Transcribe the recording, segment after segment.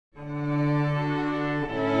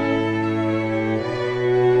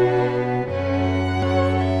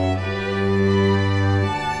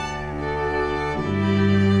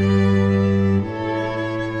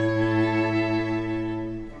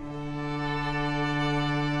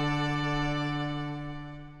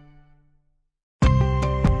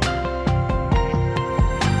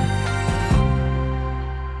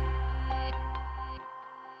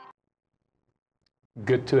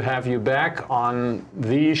good to have you back on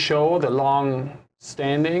the show, the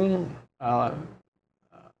long-standing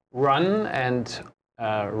run and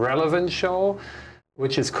relevant show,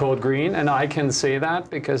 which is Code Green. And I can say that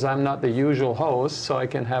because I'm not the usual host, so I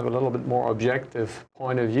can have a little bit more objective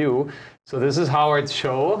point of view. So this is Howard's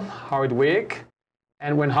show, Howard Week.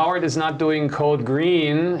 And when Howard is not doing Code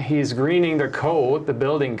Green, he's greening the code, the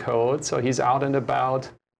building code. So he's out and about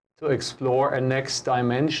to explore a next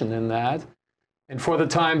dimension in that. And for the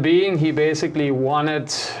time being, he basically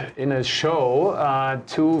wanted in a show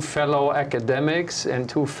 2 fellow academics and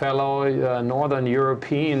 2 fellow Northern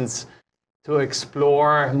Europeans to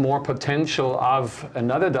explore more potential of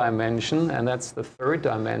another dimension, and that's the 3rd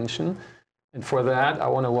dimension. And for that, I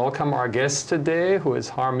want to welcome our guest today, who is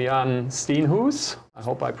Harm-Jan Steenhuis. I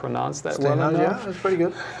hope I pronounced that well enough. Yeah, that's pretty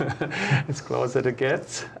good. It's close as it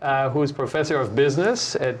gets. Who is Professor of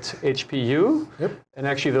Business at HPU. Yep. And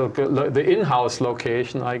actually, the in-house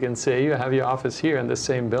location, I can say, you have your office here in the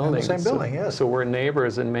same building. In the same building, yes. So we're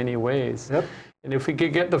neighbors in many ways. Yep. And if we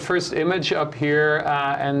could get the first image up here,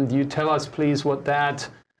 and you tell us, please, what that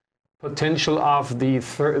potential of the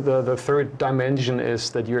third dimension is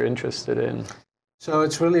that you're interested in. So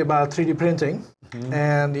it's really about 3D printing. Mm-hmm.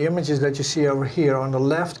 And the images that you see over here on the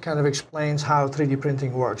left kind of explains how 3D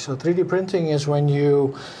printing works. So 3D printing is when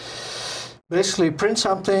you basically print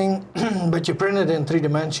something, but you print it in 3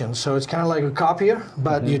 dimensions. So it's kind of like a copier,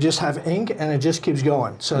 but you just have ink and it just keeps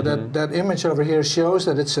going. So that image over here shows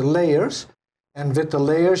that it's in layers. And with the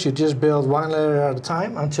layers, you just build 1 layer at a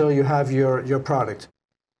time until you have your product.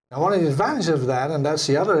 Now, one of the advantages of that, and that's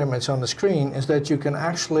the other image on the screen, is that you can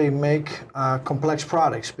actually make complex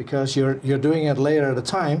products because you're doing it layer at a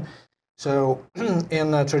time. So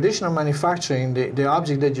in traditional manufacturing, the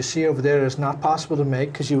object that you see over there is not possible to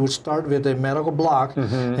make because you would start with a metal block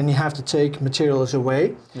and you have to take materials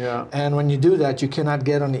away. Yeah. And when you do that, you cannot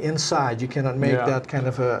get on the inside. You cannot make that kind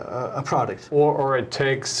of a product. Or it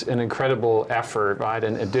takes an incredible effort, right,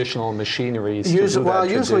 and additional machineries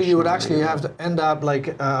usually you would actually have to end up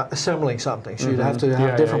like assembling something. So you'd have to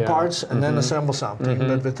have different parts and then assemble something.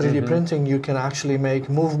 But with 3D printing, you can actually make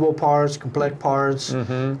movable parts, complex parts,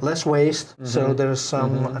 less waste. So there's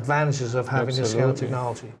some advantages of having this kind of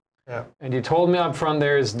technology. Yeah. And you told me up front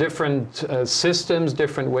there's different systems,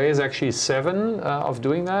 different ways, actually 7 of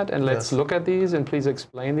doing that. And let's look at these and please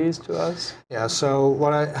explain these to us. Yeah, so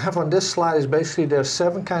what I have on this slide is basically there's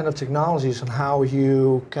 7 kind of technologies on how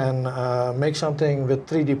you can make something with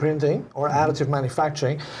 3D printing or additive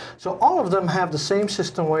manufacturing. So all of them have the same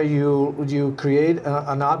system where you create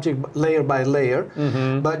an object layer by layer,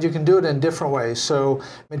 but you can do it in different ways. So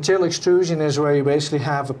material extrusion is where you basically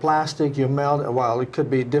have a plastic, you melt, well, it could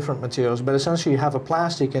be different materials, but essentially you have a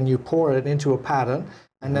plastic and you pour it into a pattern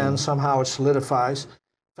and then somehow it solidifies.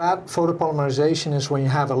 Fat photopolymerization is when you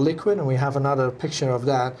have a liquid, and we have another picture of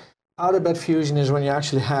that. Powder bed fusion is when you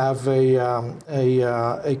actually have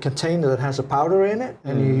a container that has a powder in it,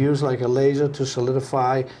 and you use like a laser to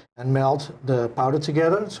solidify and melt the powder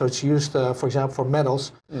together. So it's used, for example, for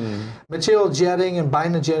metals. Material jetting and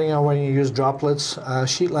binder jetting are when you use droplets.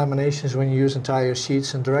 Sheet lamination is when you use entire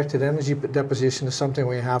sheets, and directed energy deposition is something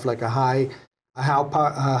where you have like a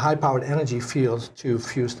high-powered energy field to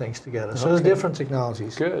fuse things together. So there's different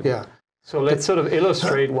technologies. Good. Yeah. So let's sort of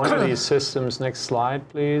illustrate one of these systems. Next slide,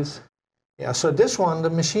 please. Yeah, so this one, the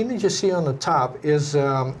machine that you see on the top is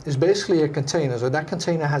basically a container. So that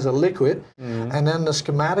container has a liquid, and then the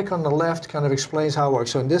schematic on the left kind of explains how it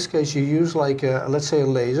works. So in this case, you use like, let's say a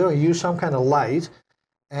laser, or you use some kind of light,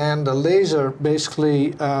 and the laser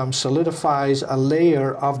basically solidifies a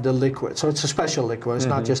layer of the liquid. So it's a special liquid. It's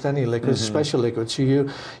not just any liquid, it's a special liquid. So you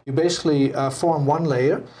basically form 1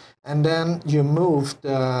 layer, and then you move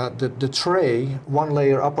the tray 1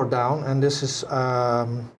 layer up or down, and this is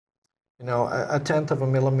you know, a 1/10 of a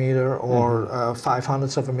millimeter or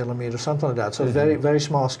 5/100ths of a millimeter, something like that. So it's very, very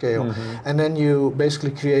small scale. And then you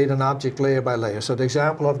basically create an object layer by layer. So the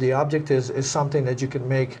example of the object is something that you can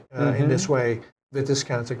make in this way with this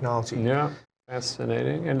kind of technology. Yeah,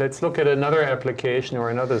 fascinating. And let's look at another application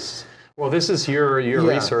or another. Well, this is your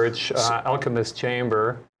research, Alchemist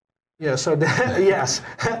Chamber. Yeah, so yes,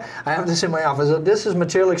 I have this in my office. So this is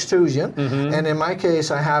material extrusion, and in my case,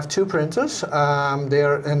 I have 2 printers.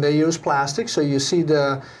 They use plastic. So you see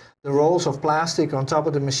the rolls of plastic on top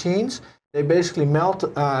of the machines. They basically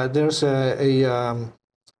melt. There's a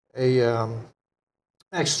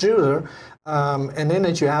extruder, and in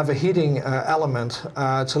it you have a heating element.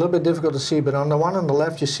 It's a little bit difficult to see, but on the one on the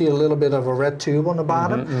left you see a little bit of a red tube on the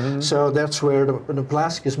bottom. So that's where the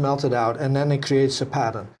plastic is melted out, and then it creates a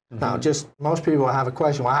pattern. Now, just most people have a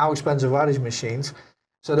question, well, how expensive are these machines?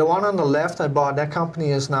 So the one on the left I bought, that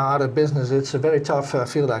company is now out of business. It's a very tough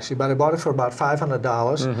field actually, but I bought it for about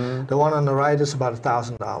 $500. The one on the right is about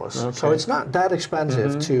 $1,000. Okay. So it's not that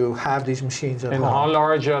expensive to have these machines at home. And how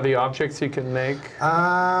large are the objects you can make?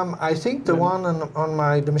 I think the one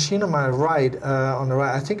on the machine on my right,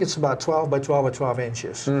 I think it's about 12 by 12 by 12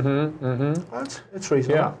 inches. It's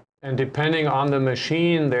reasonable. Yeah. And depending on the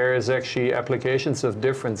machine, there is actually applications of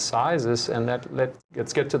different sizes, and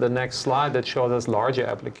let's get to the next slide that shows us larger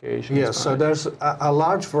applications. Yes, so there's a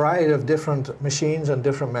large variety of different machines and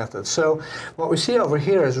different methods. So what we see over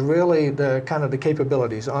here is really the kind of the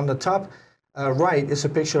capabilities. On the top right is a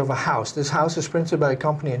picture of a house. This house is printed by a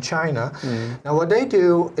company in China. Now what they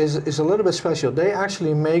do is a little bit special. They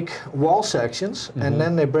actually make wall sections, and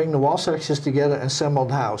then they bring the wall sections together and assemble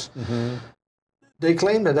the house. They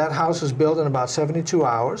claim that that house was built in about 72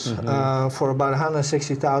 hours for about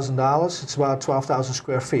 $160,000. It's about 12,000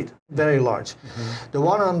 square feet, very large. The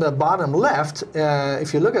one on the bottom left,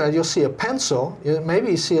 if you look at it, you'll see a pencil.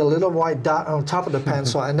 Maybe you see a little white dot on top of the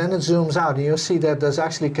pencil, and then it zooms out, and you'll see that there's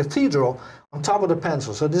actually a cathedral on top of the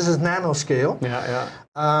pencil. So this is nanoscale.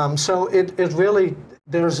 So it really,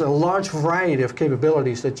 there's a large variety of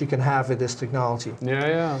capabilities that you can have with this technology.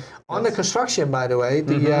 On the construction, by the way,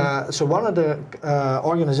 so one of the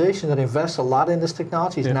organizations that invests a lot in this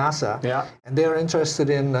technology is NASA, and they're interested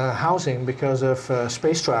in housing because of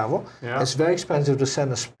space travel. It's very expensive to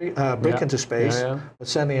send a brick into space, but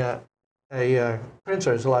sending a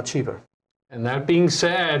printer is a lot cheaper. And that being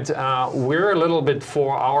said, we're a little bit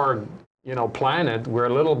for our planet. We're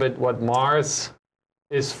a little bit what Mars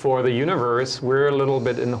is for the universe. We're a little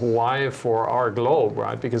bit in Hawaii for our globe,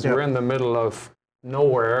 right? Because we're in the middle of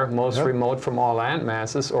nowhere, most remote from all land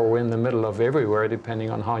masses, or we're in the middle of everywhere,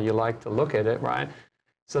 depending on how you like to look at it, right?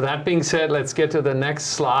 So that being said, let's get to the next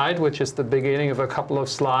slide, which is the beginning of a couple of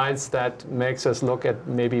slides that makes us look at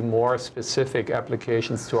maybe more specific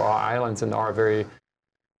applications to our islands and our very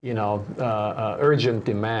urgent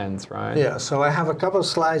demands, right? Yeah, so I have a couple of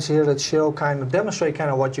slides here that show demonstrate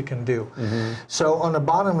what you can do. So on the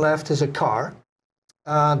bottom left is a car.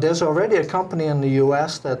 There's already a company in the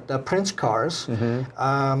US that prints cars.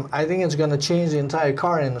 I think it's going to change the entire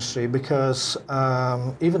car industry because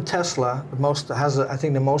even Tesla has, I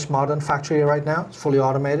think, the most modern factory right now. It's fully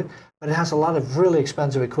automated, but it has a lot of really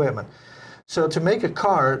expensive equipment. So to make a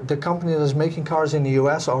car, the company that is making cars in the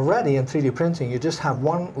US already in 3D printing, you just have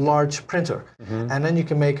one large printer, and then you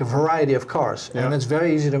can make a variety of cars. And it's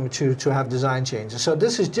very easy to have design changes. So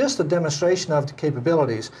this is just a demonstration of the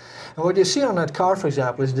capabilities. And what you see on that car, for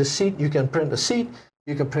example, is the seat. You can print a seat,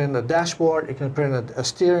 you can print a dashboard, you can print a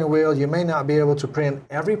steering wheel. You may not be able to print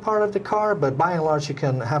every part of the car, but by and large, you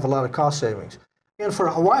can have a lot of cost savings. And for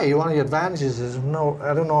Hawaii, one of the advantages is,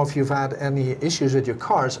 I don't know if you've had any issues with your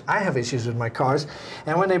cars. I have issues with my cars.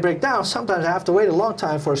 And when they break down, sometimes I have to wait a long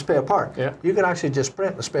time for a spare part. You can actually just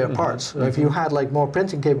print the spare parts. So if you had more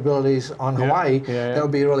printing capabilities on Hawaii, that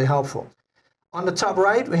would be really helpful. On the top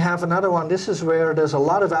right, we have another one. This is where there's a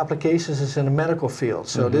lot of applications. It's in the medical field.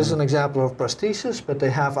 So this is an example of prosthesis, but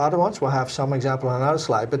they have other ones. We'll have some example on another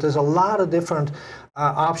slide. But there's a lot of different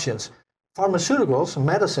options. Pharmaceuticals,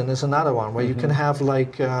 medicine is another one where you can have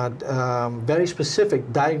very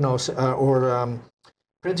specific diagnose or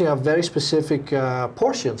printing of very specific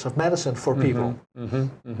portions of medicine for people.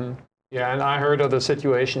 Yeah, and I heard of the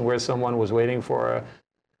situation where someone was waiting for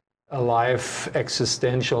a life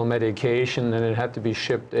existential medication and it had to be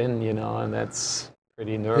shipped in, and that's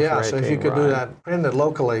pretty nerve-wracking. Yeah, so if you could do that, print it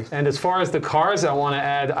locally. And as far as the cars, I want to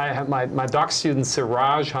add, I have my doc student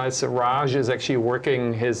Siraj. Siraj is actually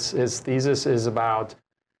working, his thesis is about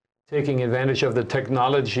taking advantage of the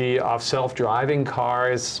technology of self-driving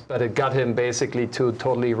cars, but it got him basically to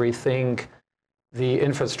totally rethink the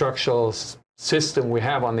infrastructural system we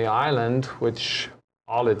have on the island, which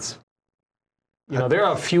all its there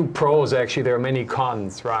are a few pros, actually. There are many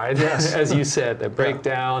cons, right? Yes. As you said, the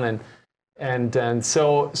breakdown and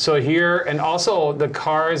so here, and also the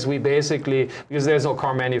cars, we basically, because there's no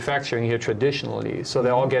car manufacturing here traditionally, so they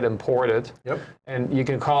all get imported. And you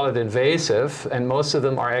can call it invasive, and most of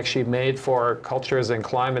them are actually made for cultures and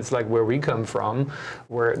climates like where we come from,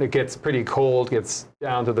 where it gets pretty cold, gets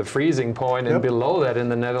down to the freezing point, and below that in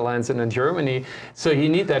the Netherlands and in Germany. So you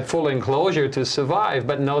need that full enclosure to survive,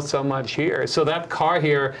 but not so much here. So that car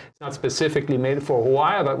here is not specifically made for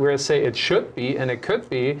Hawaii, but we're say it should be, and it could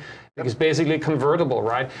be, because basically convertible,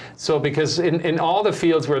 right? So because in all the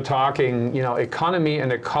fields we're talking, economy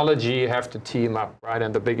and ecology have to team up, right,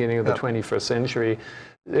 at the beginning of the 21st century.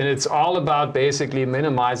 And it's all about basically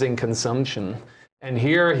minimizing consumption. And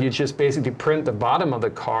here you just basically print the bottom of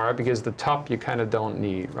the car because the top you kind of don't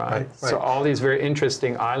need, right? So all these very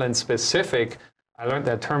interesting island-specific, I learned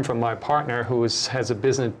that term from my partner who has a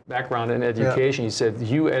business background in education. He said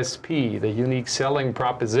USP, the unique selling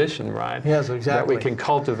proposition, right? Yes, exactly. That we can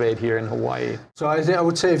cultivate here in Hawaii. So I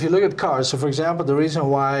would say if you look at cars, so for example, the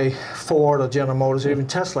reason why Ford or General Motors or even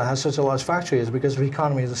Tesla has such a large factory is because of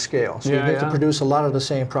economies of scale. So you need to produce a lot of the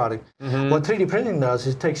same product. What 3D printing does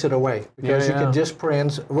is it takes it away because you can just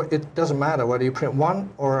print, it doesn't matter whether you print 1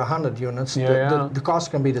 or 100 units, the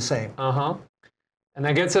cost can be the same. And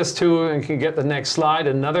that gets us to, and you can get the next slide,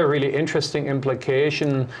 another really interesting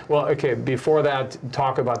implication. Well, okay, before that,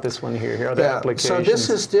 talk about this one here. Here are the applications. So this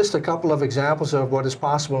is just a couple of examples of what is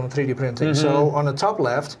possible in 3D printing. So on the top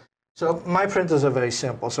left, so my printers are very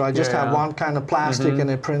simple. So I just have one kind of plastic and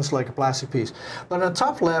it prints like a plastic piece. But on the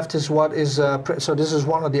top left is what is, so this is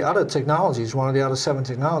one of the other technologies, one of the other 7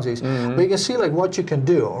 technologies. But you can see like what you can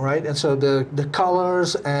do, right? And so the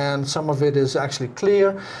colors and some of it is actually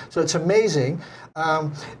clear. So it's amazing.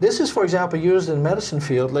 This is, for example, used in the medicine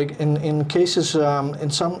field. Like in cases, in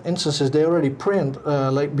some instances, they already print,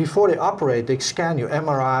 like before they operate, they scan you,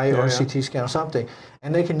 MRI or CT scan or something.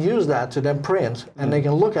 And they can use that to then print, and they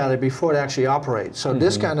can look at it before they actually operate. So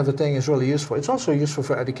this kind of a thing is really useful. It's also useful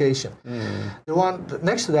for education. The one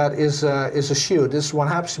next to that is a shoe. This one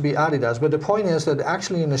happens to be Adidas. But the point is that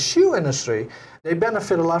actually in the shoe industry, they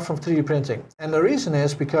benefit a lot from 3D printing. And the reason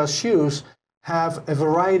is because shoes have a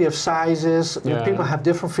variety of sizes. People have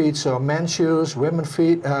different feet, so men's shoes,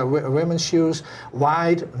 women's shoes,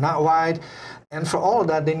 wide, not wide. And for all of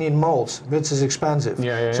that, they need molds, which is expensive.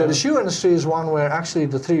 So the shoe industry is one where actually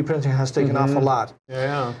the 3D printing has taken off a lot.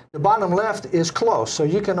 The bottom left is clothes, so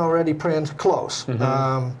you can already print clothes.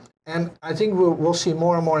 And I think we'll see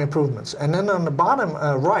more and more improvements. And then on the bottom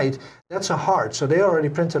right, that's a heart. So they already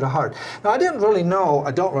printed a heart. Now, I don't really know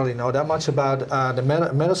that much about the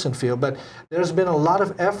medicine field, but there's been a lot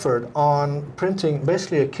of effort on printing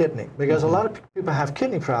basically a kidney, because a lot of people have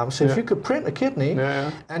kidney problems. So if you could print a kidney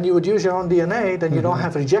and you would use your own DNA, then you don't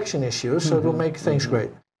have rejection issues, so it will make things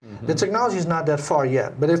great. The technology is not that far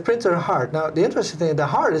yet, but they've printed a heart. Now, the interesting thing, the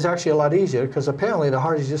heart is actually a lot easier because apparently the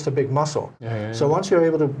heart is just a big muscle. So once you're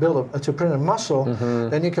able to print a muscle,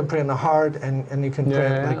 then you can print a heart and you can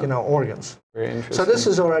print like, you know, organs. Very interesting. So this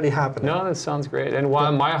is already happening. No, that sounds great. And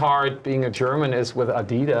while my heart, being a German, is with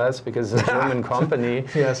Adidas because it's a German company,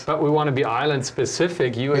 but we want to be island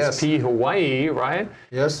specific, USP Hawaii, right?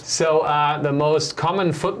 So the most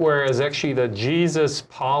common footwear is actually the Jesus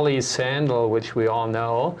Poly sandal, which we all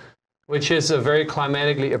know, which is a very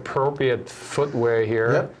climatically appropriate footwear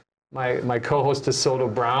here. My co-host Soto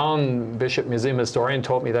Brown, Bishop Museum historian,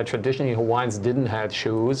 told me that traditionally Hawaiians didn't have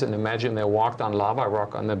shoes, and imagine they walked on lava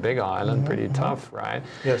rock on the Big Island, pretty tough, right?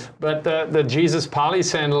 But the Jesus Poly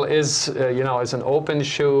sandal is, you know, is an open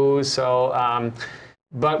shoe. So,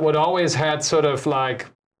 but what always had sort of like,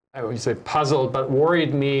 I would say puzzled, but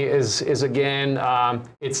worried me is again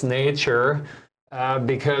its nature.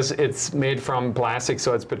 Because it's made from plastic,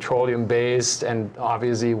 so it's petroleum-based, and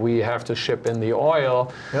obviously we have to ship in the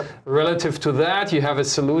oil. Relative to that, you have a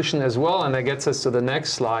solution as well, and that gets us to the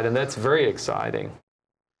next slide, and that's very exciting.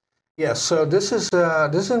 Yes, so this is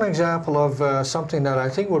an example of something that I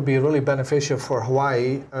think would be really beneficial for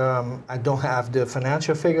Hawaii. I don't have the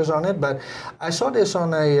financial figures on it, but I saw this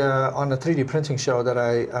on a 3D printing show that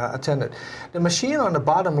I attended. The machine on the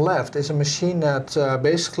bottom left is a machine that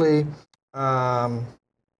basically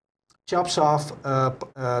chops off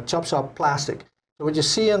plastic. So what you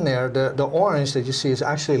see in there, the orange that you see is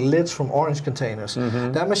actually lids from orange containers.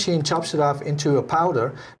 That machine chops it off into a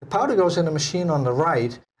powder. The powder goes in the machine on the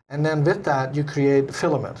right, and then with that you create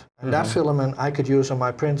filament. And that filament I could use on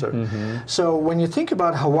my printer. So when you think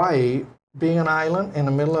about Hawaii being an island in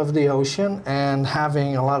the middle of the ocean and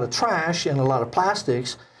having a lot of trash and a lot of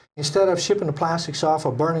plastics, instead of shipping the plastics off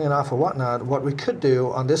or burning it off or whatnot, what we could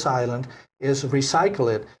do on this island is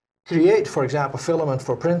recycle it, create, for example, filament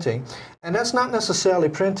for printing. And that's not necessarily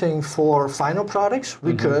printing for final products.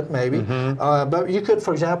 We could, maybe. But you could,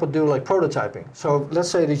 for example, do like prototyping. So let's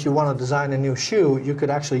say that you want to design a new shoe. You could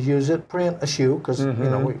actually use it, print a shoe, because you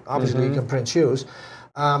know, obviously you can print shoes.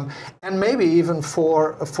 And maybe even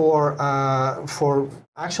for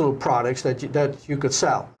actual products that you could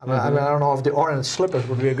sell. I mean, I don't know if the orange slippers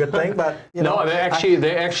would be a good thing, but you know. No,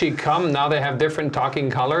 they actually come now. They have different talking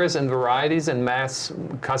colors and varieties and mass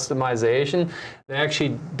customization. They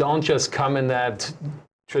actually don't just come in that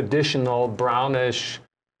traditional brownish,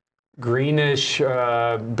 greenish,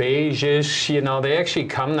 beigeish. You know, they actually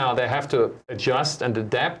come now. They have to adjust and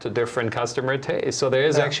adapt to different customer tastes. So there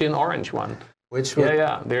is actually an orange one. which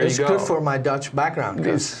there is you go. good for my Dutch background,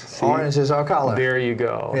 because orange is our color. There you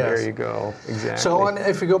go. Yes. There you go. Exactly. So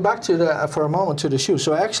if we go back to for a moment to the shoes.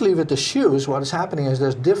 So actually with the shoes, what is happening is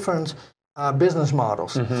there's different business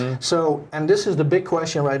models. So, and this is the big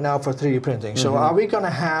question right now for 3D printing. So are we going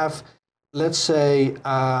to have, let's say,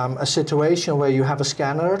 a situation where you have a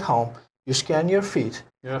scanner at home, you scan your feet,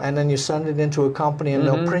 and then you send it into a company and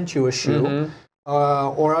they'll print you a shoe?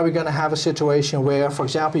 Or are we going to have a situation where, for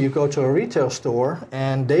example, you go to a retail store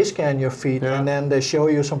and they scan your feet and then they show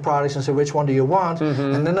you some products and say, which one do you want?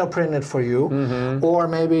 And then they'll print it for you. Or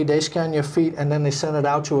maybe they scan your feet and then they send it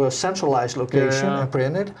out to a centralized location and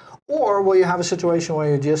print it. Or will you have a situation where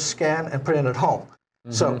you just scan and print at home?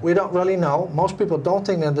 So we don't really know. Most people don't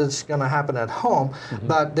think that it's going to happen at home,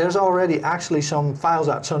 but there's already actually some files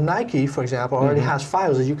out. So Nike, for example, already has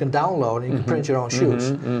files that you can download and you can print your own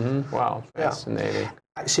shoes. Wow, fascinating.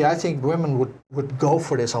 See, I think women would go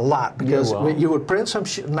for this a lot, because you would print some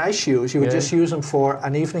nice shoes, you would just use them for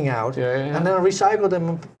an evening out, and then recycle them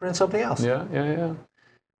and print something else.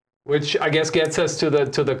 Which I guess gets us to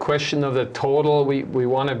the question of the total. We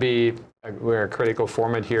want to be, we're a critical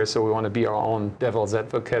format here, so we want to be our own devil's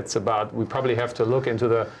advocates about, we probably have to look into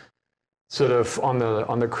the sort of on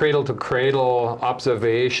the cradle to cradle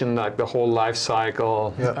observation, like the whole life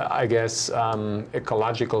cycle, I guess,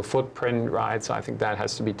 ecological footprint, right? So I think that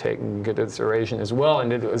has to be taken into consideration as well.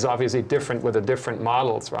 And it is obviously different with the different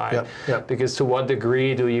models, right? Because to what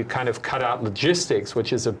degree do you kind of cut out logistics,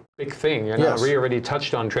 which is a big thing? You know, we already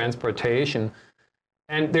touched on transportation.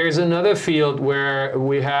 And there's another field where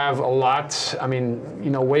we have a lot. I mean, you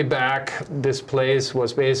know, way back, this place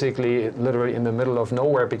was basically literally in the middle of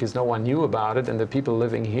nowhere because no one knew about it, and the people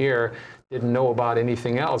living here didn't know about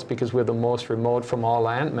anything else because we're the most remote from all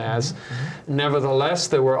landmass. Nevertheless,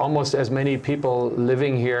 there were almost as many people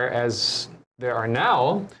living here as there are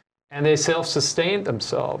now, and they self-sustained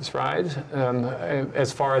themselves, right?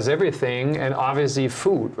 As far as everything, and obviously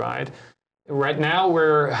food, right? Right now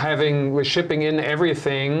we're shipping in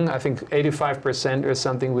everything. I think 85% or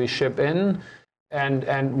something we ship in,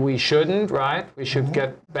 and we shouldn't, right? We should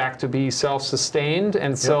get back to be self-sustained.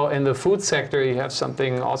 And so in the food sector, you have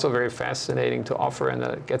something also very fascinating to offer, and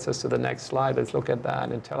that gets us to the next slide. Let's look at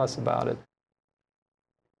that and tell us about it.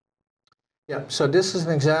 Yeah, so this is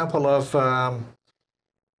an example of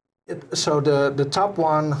so the top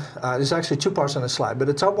one, there's actually two parts on the slide, but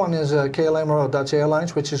the top one is KLM Royal Dutch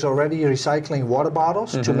Airlines, which is already recycling water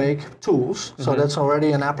bottles to make tools. So that's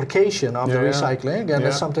already an application of the recycling. Again,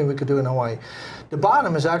 that's something we could do in Hawaii. The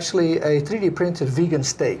bottom is actually a 3D printed vegan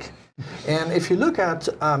steak. And if you look at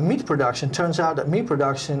meat production, turns out that meat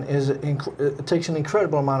production it takes an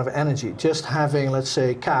incredible amount of energy. Just having, let's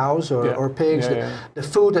say, cows or pigs, the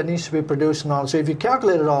food that needs to be produced and all. So if you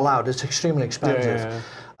calculate it all out, it's extremely expensive.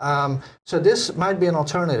 So this might be an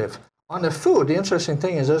alternative. On the food, the interesting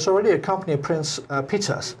thing is there's already a company that prints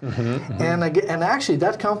pizzas. And actually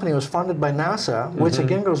that company was funded by NASA, which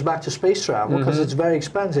again goes back to space travel, because it's very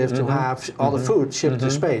expensive to have all the food shipped to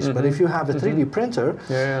space. But if you have a 3D printer,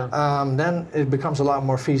 then it becomes a lot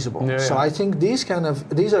more feasible. So I think these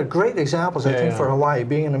are great examples, I think, for Hawaii,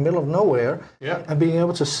 being in the middle of nowhere and being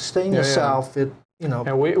able to sustain yourself. You know.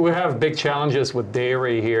 And we have big challenges with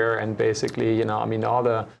dairy here, and basically, you know, I mean, all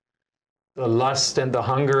the lust and the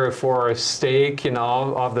hunger for a steak, you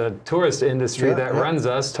know, of the tourist industry that runs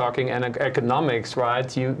us, talking economics, right?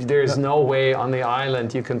 There's no way on the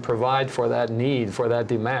island you can provide for that need, for that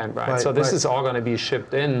demand, right? So this is all going to be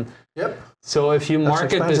shipped in. So if you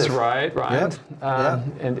market this right,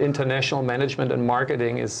 and international management and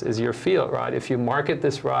marketing is your field, right? If you market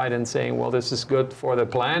this right and saying, well, this is good for the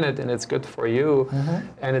planet and it's good for you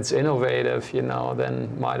and it's innovative, you know,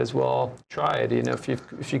 then might as well try it. You know,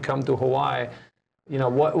 if you come to Hawaii, you know,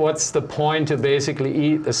 what's the point to basically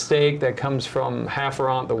eat a steak that comes from half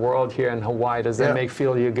around the world here in Hawaii? Does that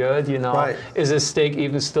feel you good, you know? Is this steak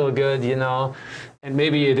even still good, you know? And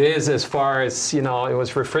maybe it is, as far as, you know, it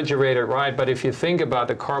was refrigerated, right? But if you think about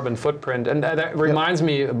the carbon footprint, and that reminds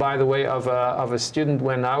me, by the way, of a student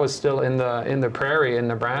when I was still in the prairie in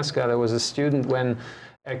Nebraska. There was a student when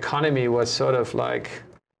economy was sort of like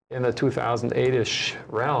in the 2008-ish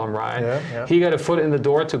realm, right? He got a foot in the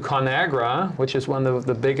door to ConAgra, which is one of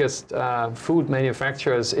the biggest food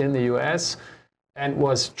manufacturers in the U.S., and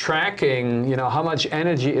was tracking, you know, how much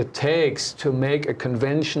energy it takes to make a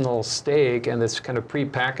conventional steak and this kind of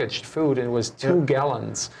pre-packaged food, and it was 2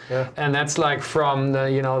 gallons. Yeah. And that's like from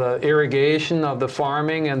the, you know, the irrigation of the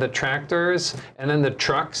farming and the tractors and then the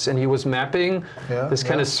trucks, and he was mapping this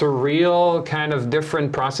kind of surreal kind of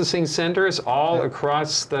different processing centers all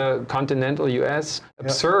across the continental US.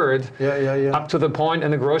 Absurd. Up to the point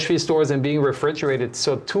in the grocery stores and being refrigerated.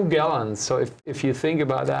 So 2 gallons. So if you think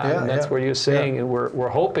about that, and that's what you're saying, and we're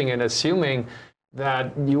hoping and assuming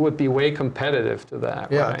that you would be way competitive to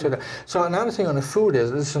that. Yeah. Right? So another thing on the food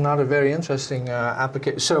is, this is another very interesting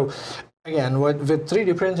application. So again, with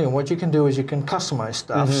 3D printing, what you can do is you can customize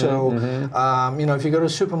stuff. You know, if you go to a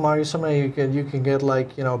supermarket, somebody you can get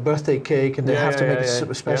like, you know, a birthday cake, and they have to make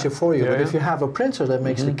it special for you. But if you have a printer that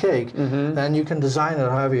makes the cake, then you can design it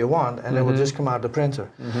however you want, and it will just come out the printer.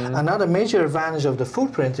 Another major advantage of the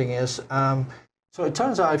food printing is, so it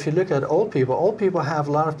turns out if you look at old people have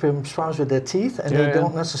a lot of problems with their teeth, and they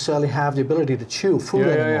don't necessarily have the ability to chew food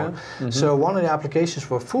anymore. So one of the applications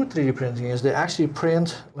for food 3D printing is they actually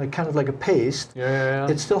print like kind of like a paste.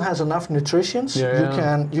 It still has enough nutrients.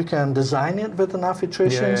 You can design it with enough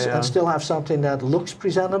nutrients and still have something that looks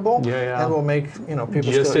presentable and will make, you know,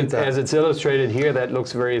 people just still eat that. As it's illustrated here, that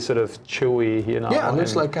looks very sort of chewy, you know. Yeah, it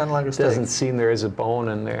looks like kind of like a steak. Doesn't seem there is a bone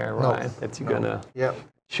in there, right? That you're gonna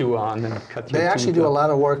chew on and cut your They actually teeth do up. a lot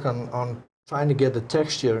of work on trying to get the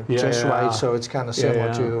texture just right, so it's kind of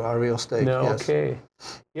similar to a real steak. Okay.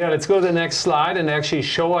 Yeah, let's go to the next slide and actually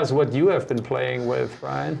show us what you have been playing with,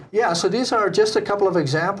 Brian. Yeah, so these are just a couple of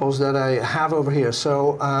examples that I have over here.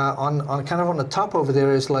 So on kind of on the top over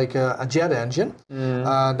there is like a jet engine.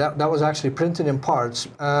 That was actually printed in parts.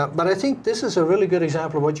 But I think this is a really good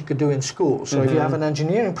example of what you could do in school. So if you have an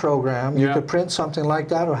engineering program, you could print something like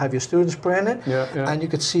that, or have your students print it, and you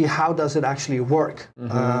could see how does it actually work.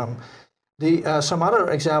 Some other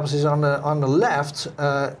examples is on the left.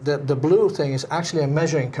 The blue thing is actually a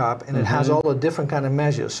measuring cup, and it has all the different kind of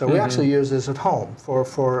measures. So we actually use this at home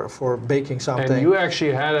for baking something. And you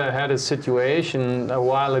actually had a situation a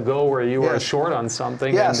while ago where you were short on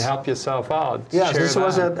something and helped yourself out. Yes, this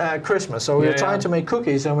was at Christmas. So we were trying to make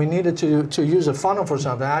cookies, and we needed to use a funnel for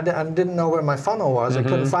something. I didn't know where my funnel was. I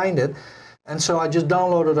couldn't find it. And so I just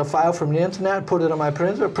downloaded a file from the internet, put it on my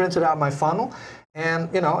printer, printed out my funnel.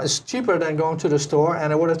 And, you know, it's cheaper than going to the store,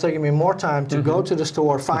 and it would have taken me more time to go to the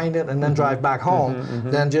store, find it, and then drive back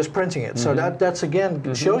home than just printing it. So that's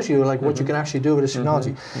again shows you like what you can actually do with this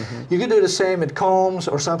technology. You can do the same with combs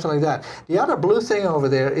or something like that. The other blue thing over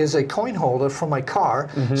there is a coin holder for my car.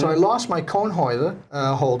 So I lost my coin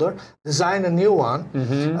holder, designed a new one,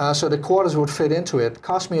 so the quarters would fit into it.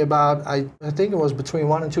 Cost me about, I think it was between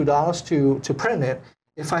 $1 and $2 to print it.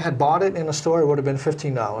 If I had bought it in a store, it would have been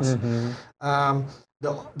 $15.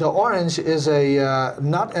 The orange is a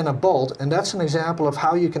nut and a bolt, and that's an example of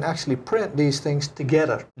how you can actually print these things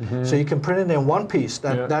together. So you can print it in one piece.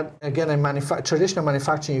 That again, in traditional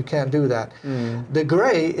manufacturing, you can't do that. The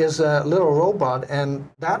gray is a little robot, and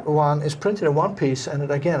that one is printed in one piece, and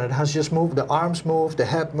it has just moved. The arms move, the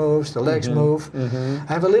head moves, the legs move.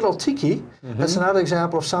 I have a little tiki. That's another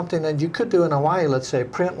example of something that you could do in Hawaii. Let's say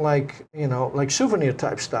print like, you know, like souvenir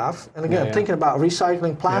type stuff. And again, thinking about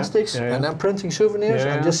recycling plastics and then printing souvenirs.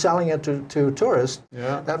 And just selling it to tourists,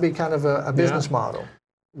 that'd be kind of a business model.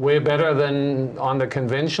 Way better than on the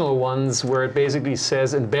conventional ones where it basically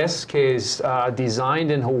says, in best case, designed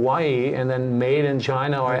in Hawaii and then made in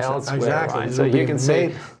China or elsewhere. Exactly. Right? So you can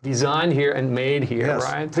say designed here and made here,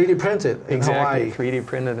 right? 3D printed in Hawaii. 3D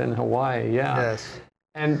printed in Hawaii,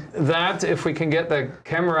 And that, if we can get the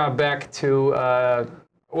camera back to,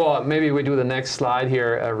 well, maybe we do the next slide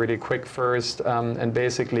here really quick first, and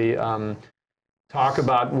basically talk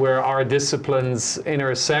about where our disciplines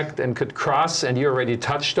intersect and could cross, and you already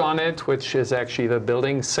touched on it, which is actually the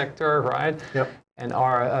building sector, right? And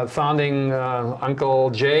our founding Uncle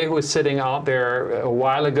Jay, who is sitting out there a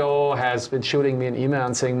while ago, has been shooting me an email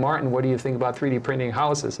and saying, Martin, what do you think about 3D printing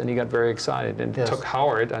houses? And he got very excited, and it took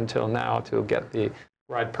Howard until now to get the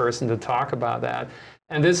right person to talk about that.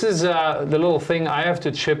 And this is the little thing I have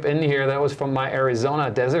to chip in here. That was from my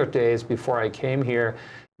Arizona desert days before I came here.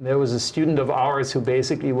 There was a student of ours who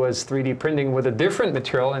basically was 3D printing with a different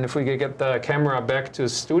material. And if we could get the camera back to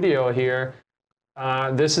studio here,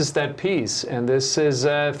 this is that piece. And this is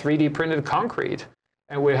 3D printed concrete.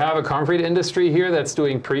 And we have a concrete industry here that's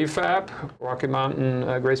doing prefab, Rocky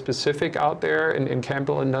Mountain, Great Pacific out there in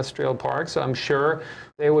Campbell Industrial Park. So I'm sure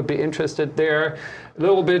they would be interested there. A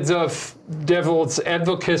little bit of devil's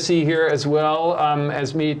advocacy here as well,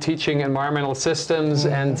 as me teaching environmental systems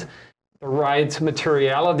and right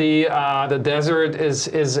materiality. The desert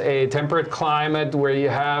is a temperate climate where you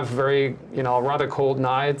have very, rather cold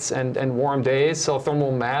nights and warm days. So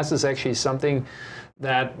thermal mass is actually something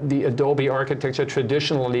that the adobe architecture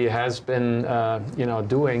traditionally has been,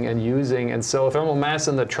 doing and using. And so thermal mass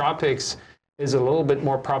in the tropics is a little bit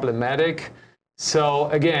more problematic. So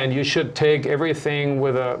again, you should take everything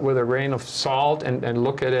with a grain of salt and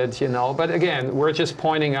look at it, But again, we're just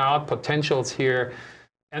pointing out potentials here.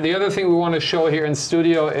 And the other thing we want to show here in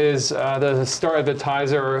studio is the Star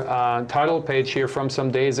Advertiser title page here from some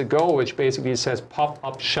days ago, which basically says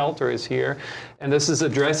pop-up shelters here. And this is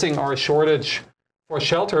addressing our shortage for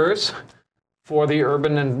shelters for the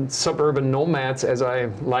urban and suburban nomads, as I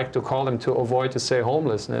like to call them, to avoid to say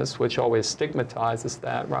homelessness, which always stigmatizes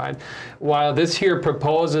that, right? While this here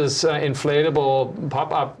proposes inflatable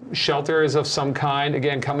pop-up shelters of some kind,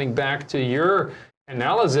 again, coming back to your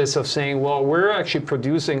analysis of saying, well, we're actually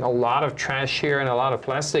producing a lot of trash here and a lot of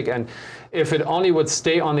plastic, and if it only would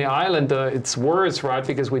stay on the island, it's worse, right,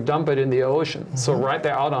 because we dump it in the ocean. Mm-hmm. So right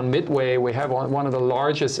there out on Midway, we have one of the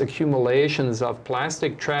largest accumulations of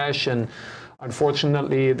plastic trash, and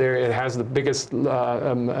unfortunately, it has the biggest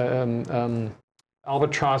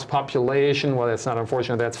albatross population. Well, that's not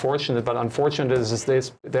unfortunate, that's fortunate, but unfortunate is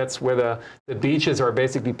that's where the beaches are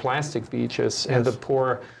basically plastic beaches, yes. And the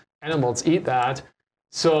poor animals eat that.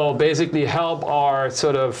 So basically help our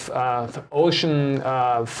sort of ocean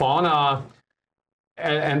fauna,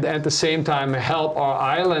 and at the same time help our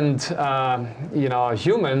island,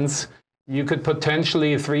 humans. You could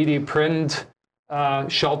potentially 3D print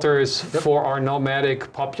shelters, yep. For our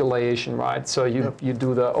nomadic population, right? So you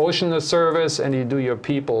do the ocean a service and you do your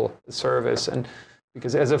people a service. And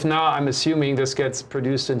because as of now, I'm assuming this gets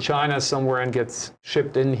produced in China somewhere and gets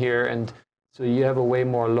shipped in here, and so you have a way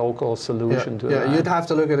more local solution to that. Yeah, you'd have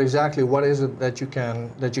to look at exactly what is it that you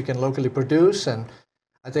can locally produce, and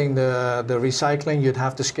I think the recycling, you'd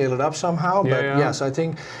have to scale it up somehow. But yes, I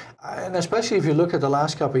think, and especially if you look at the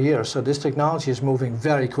last couple of years, so this technology is moving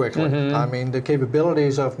very quickly. Mm-hmm. I mean, the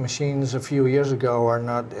capabilities of machines a few years ago are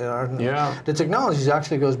not. The technology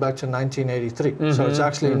actually goes back to 1983, mm-hmm. So it's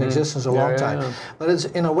actually in existence a long time. Yeah. But it's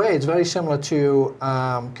in a way, it's very similar to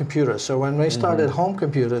computers. So when we started home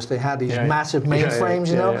computers, they had these massive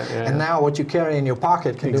mainframes, and now what you carry in your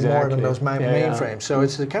pocket can do more than those mainframes. So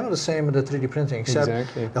it's kind of the same with the 3D printing,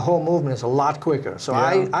 except the whole movement is a lot quicker. So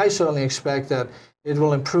I certainly expect that it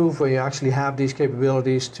will improve where you actually have these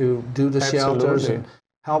capabilities to do the shelters and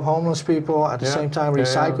help homeless people, at the same time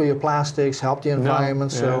recycle your plastics, help the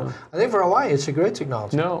environment. So I think for Hawaii, it's a great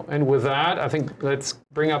technology. And with that, I think let's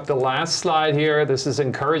bring up the last slide here. This is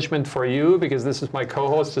encouragement for you, because this is my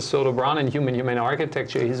co-host, DeSoto Brown, in Human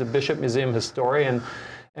Architecture. He's a Bishop Museum historian,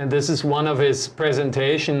 and this is one of his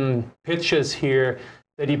presentation pitches here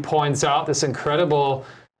that he points out this incredible,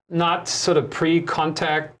 not sort of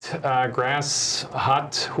pre-contact grass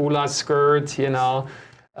hut, hula skirt,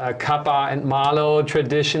 kapa and malo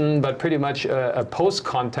tradition, but pretty much a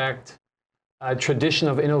post-contact tradition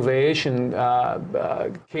of innovation.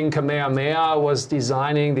 King Kamehameha was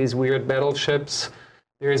designing these weird battleships.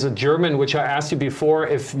 There is a German, which I asked you before,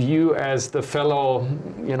 if you as the fellow,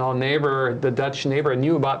 neighbor, the Dutch neighbor,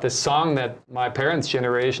 knew about this song that my parents'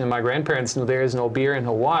 generation and my grandparents knew, "There is no beer in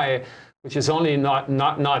Hawaii," which is only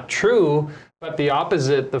not true, but the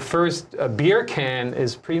opposite. The first beer can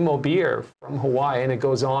is Primo beer from Hawaii, and it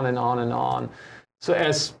goes on and on and on. So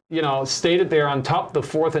as stated there on top, the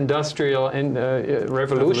fourth industrial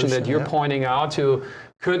revolution that you're pointing out to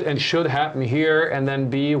could and should happen here, and then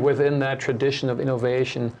be within that tradition of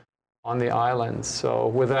innovation on the islands. So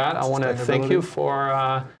with that, I want to thank you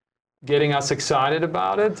for getting us excited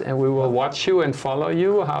about it, and we will watch you and follow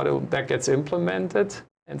you how that gets implemented.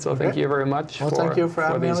 And so thank you very much thank you for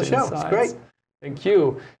having me on the show. It's great. Thank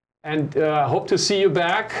you. And hope to see you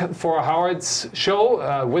back for Howard's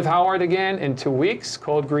show with Howard again in 2 weeks,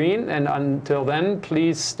 called Green. And until then,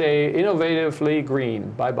 please stay innovatively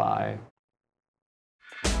green. Bye-bye.